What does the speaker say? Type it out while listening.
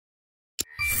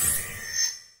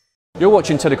You're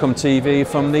watching Telecom TV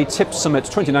from the TIP Summit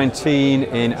 2019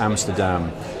 in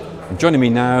Amsterdam. And joining me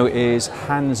now is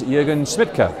Hans-Juergen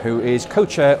Schmidtke, who is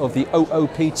co-chair of the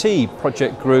OOPT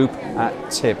project group at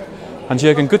TIP.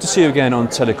 Hans-Juergen, good to see you again on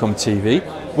Telecom TV.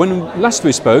 When last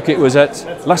we spoke, it was at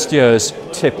last year's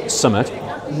TIP Summit.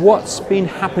 What's been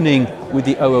happening with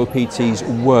the OOPT's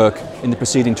work in the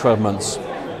preceding 12 months?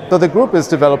 So the group is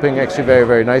developing actually very,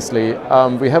 very nicely.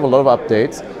 We have a lot of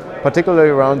updates, particularly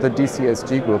around the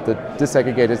DCSG group, the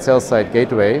disaggregated cell site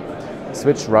gateway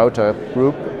switch router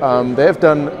group. They have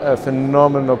done a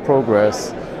phenomenal progress.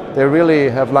 They really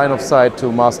have line of sight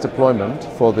to mass deployment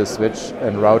for this switch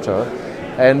and router,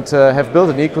 and have built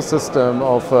an ecosystem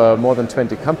of more than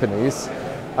 20 companies.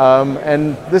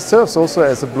 And this serves also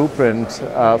as a blueprint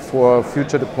for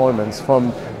future deployments,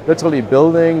 from literally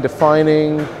building,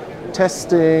 defining,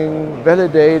 testing,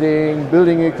 validating,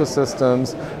 building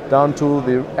ecosystems, down to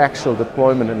the actual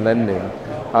deployment and landing.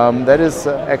 That is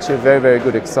actually a very, very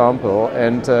good example,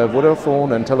 and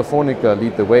Vodafone and Telefonica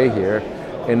lead the way here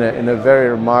in a very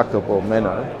remarkable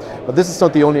manner. But this is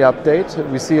not the only update.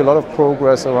 We see a lot of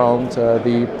progress around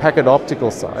the packet optical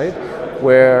side,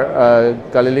 where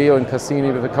Galileo and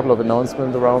Cassini with a couple of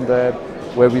announcements around that,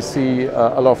 where we see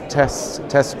a lot of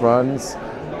test runs,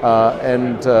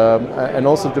 and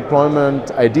also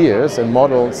deployment ideas and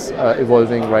models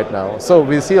evolving right now. So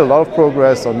we see a lot of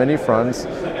progress on many fronts,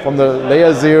 from the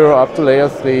layer 0 up to layer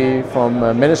 3, from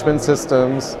management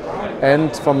systems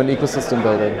and from an ecosystem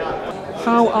building.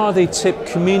 How are the TIP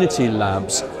community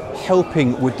labs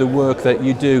helping with the work that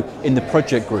you do in the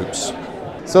project groups?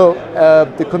 So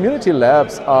the community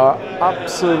labs are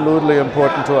absolutely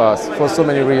important to us for so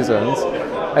many reasons.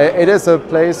 It is a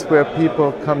place where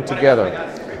people come together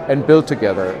and build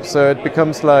together. So it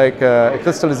becomes like a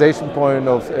crystallization point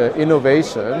of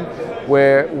innovation,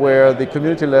 where the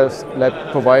community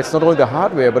lab provides not only the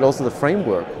hardware but also the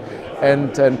framework.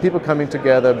 And people coming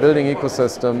together, building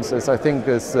ecosystems, I think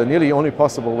is nearly only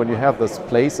possible when you have those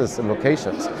places and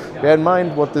locations. Bear in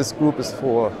mind what this group is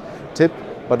for. TIP,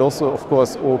 but also, of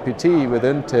course, OOPT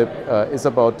within TIP is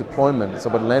about deployment, it's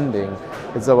about landing.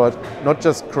 It's about not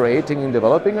just creating and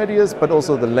developing ideas, but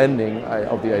also the landing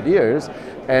of the ideas.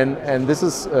 And this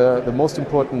is the most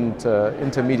important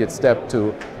intermediate step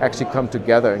to actually come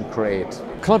together and create.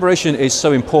 Collaboration is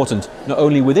so important, not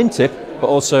only within TIP, but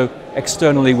also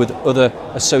externally with other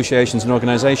associations and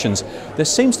organizations. There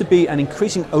seems to be an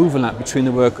increasing overlap between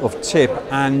the work of TIP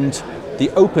and the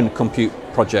Open Compute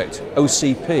Project,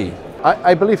 OCP.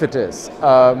 I believe it is.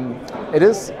 It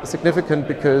is significant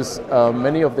because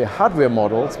many of the hardware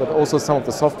models, but also some of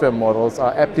the software models,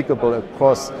 are applicable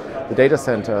across the data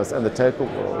centers and the telco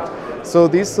world. So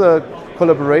these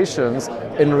collaborations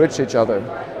enrich each other.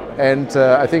 And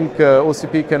I think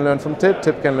OCP can learn from TIP,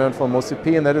 TIP can learn from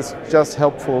OCP, and that is just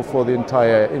helpful for the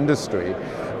entire industry.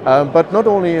 But not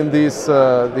only in that's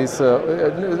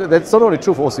not only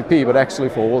true for OCP, but actually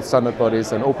for all standard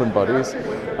bodies and open bodies.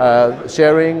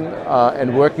 Sharing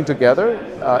and working together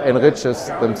enriches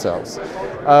themselves.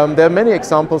 There are many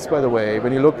examples, by the way,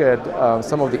 when you look at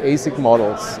some of the ASIC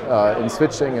models in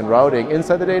switching and routing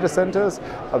inside the data centers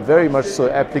are very much so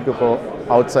applicable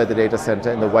outside the data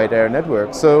center in the wide area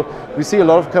network. So we see a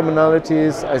lot of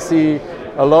commonalities. I see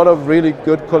a lot of really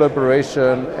good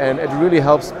collaboration, and it really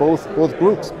helps both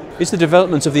groups. Is the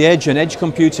development of the edge and edge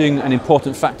computing an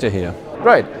important factor here?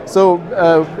 Right. So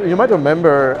you might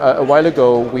remember a while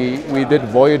ago we did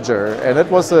Voyager, and that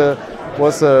was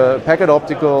a packet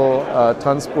optical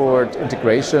transport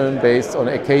integration based on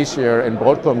Acacia and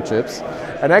Broadcom chips,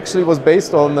 and actually was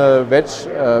based on the wedge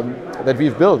that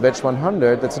we've built, Wedge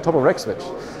 100. That's a top-of-rack switch.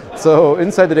 So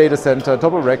inside the data center,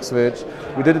 top-of-rack switch,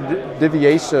 we did a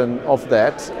deviation of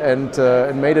that and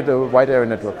made it a wide area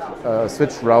network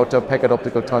switch router packet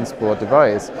optical transport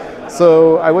device.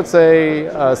 So I would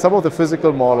say some of the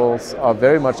physical models are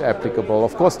very much applicable.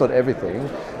 Of course, not everything,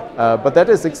 but that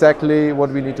is exactly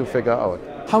what we need to figure out.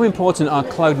 How important are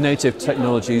cloud-native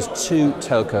technologies to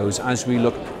telcos as we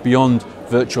look beyond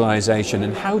virtualization,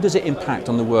 and how does it impact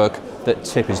on the work that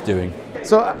TIP is doing?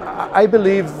 So I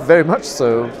believe very much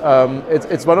so.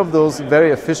 It's one of those very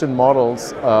efficient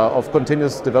models of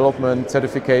continuous development,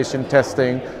 certification,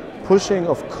 testing, pushing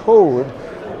of code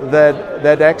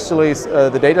that actually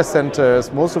the data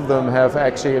centers, most of them have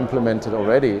actually implemented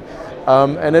already.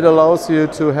 And it allows you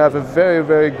to have a very,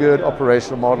 very good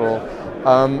operational model.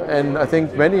 And I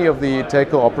think many of the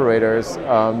telco operators,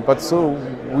 but so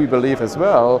we believe as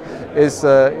well, is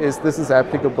this is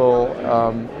applicable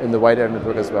in the wide area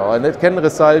network as well. And it can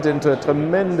result into a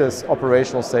tremendous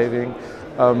operational saving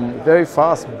very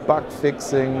fast bug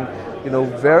fixing,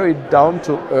 very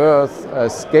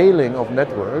down-to-earth scaling of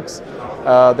networks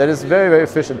that is very, very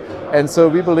efficient. And so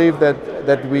we believe that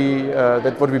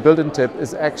what we built in TIP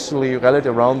is actually rallied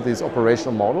around these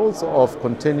operational models of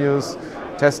continuous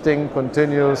testing,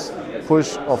 continuous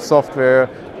push of software,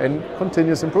 and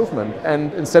continuous improvement.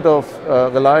 And instead of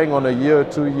relying on a year,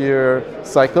 2-year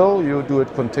cycle, you do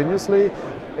it continuously.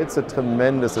 It's a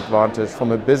tremendous advantage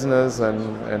from a business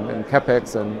and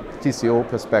CapEx and TCO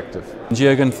perspective.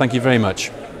 Hans-Juergen, thank you very much.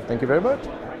 Thank you very much.